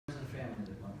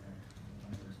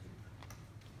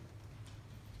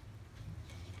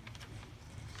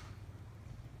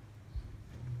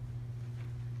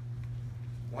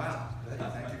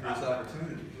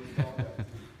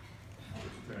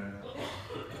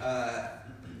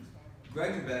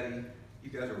Greg and Betty, you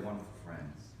guys are wonderful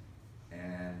friends,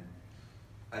 and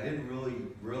I didn't really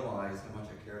realize how much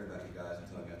I cared about you guys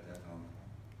until I got that phone call.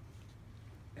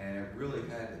 And it really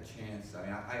had a chance. I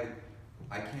mean,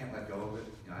 I can't let go of it.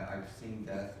 You know, I've seen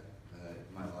death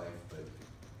in my life, but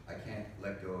I can't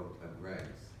let go of Greg's.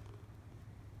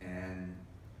 And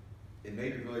it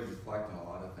made me really reflect on a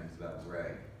lot of things about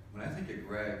Greg. When I think of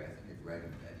Greg, I think of Greg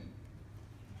and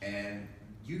Betty. And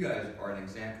you guys are an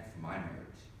example for my marriage.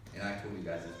 And I told you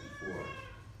guys this before,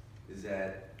 is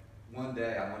that one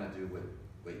day I want to do what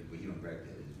you and Greg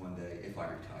did, is one day, if I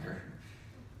retire,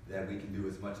 that we can do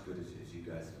as much good as you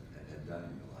guys have done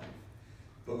in your life.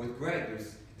 But with Greg,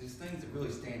 there's things that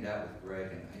really stand out with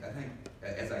Greg, and I think,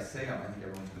 as I say them, I think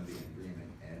everyone's going to be in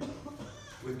agreement. And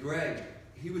with Greg,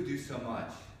 he would do so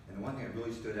much, and the one thing that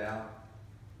really stood out,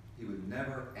 he would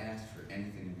never ask for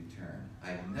anything in return.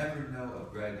 I never know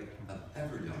of Greg of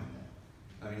ever doing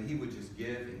that. I mean, he would just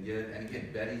give and give, and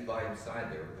again, Betty's by his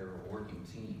side. They were a working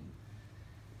team.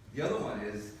 The other one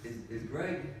is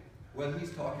Greg, whether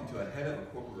he's talking to a head of a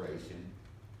corporation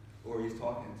or he's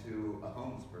talking to a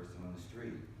homeless person on the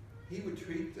street, he would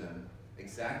treat them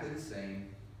exactly the same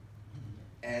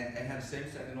and have the same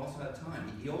respect, and also have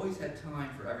time. He always had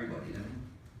time for everybody, you know?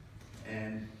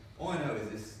 And all I know is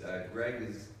this, Greg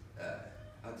is,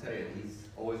 I'll tell you, he's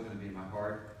always going to be in my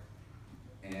heart.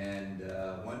 And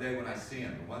one day when I see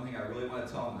him, the one thing I really want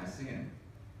to tell him when I see him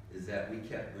is that we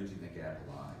kept Bridging the Gap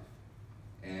alive.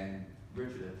 And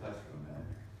Richard had touched on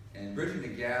that. And Bridging the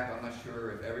Gap, I'm not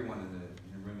sure if everyone in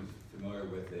the room is familiar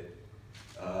with it,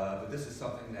 but this is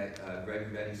something that Greg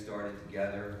and Betty started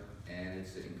together, and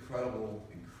it's an incredible,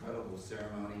 incredible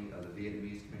ceremony of the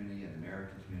Vietnamese community and the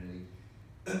American community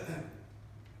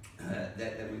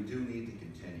that we do need to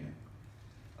continue.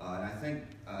 And I think,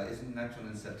 isn't the next one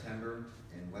in September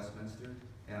in Westminster?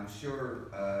 And I'm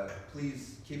sure,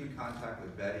 please keep in contact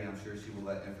with Betty. I'm sure she will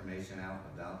let information out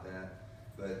about that.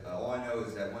 But all I know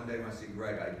is that one day when I see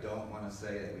Greg, I don't want to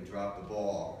say that we dropped the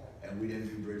ball and we didn't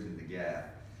do Bridging the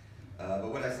Gap.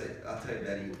 But what I say, I'll tell you,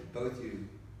 Betty, both of you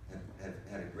have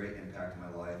had a great impact in my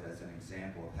life as an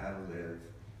example of how to live,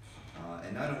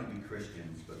 and not only be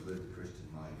Christians, but live the Christian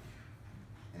life.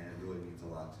 And it really means a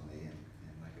lot to me.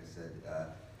 And like I said,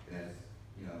 as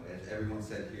you know, as everyone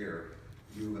said here,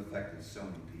 you've affected so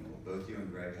many people. Both you and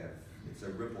Greg have. It's a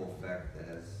ripple effect that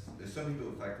has. There's so many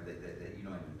people affected that you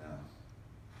don't even know.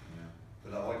 You know.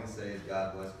 But all I can say is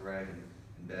God bless Greg and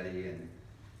Betty, and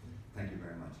thank you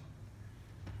very much.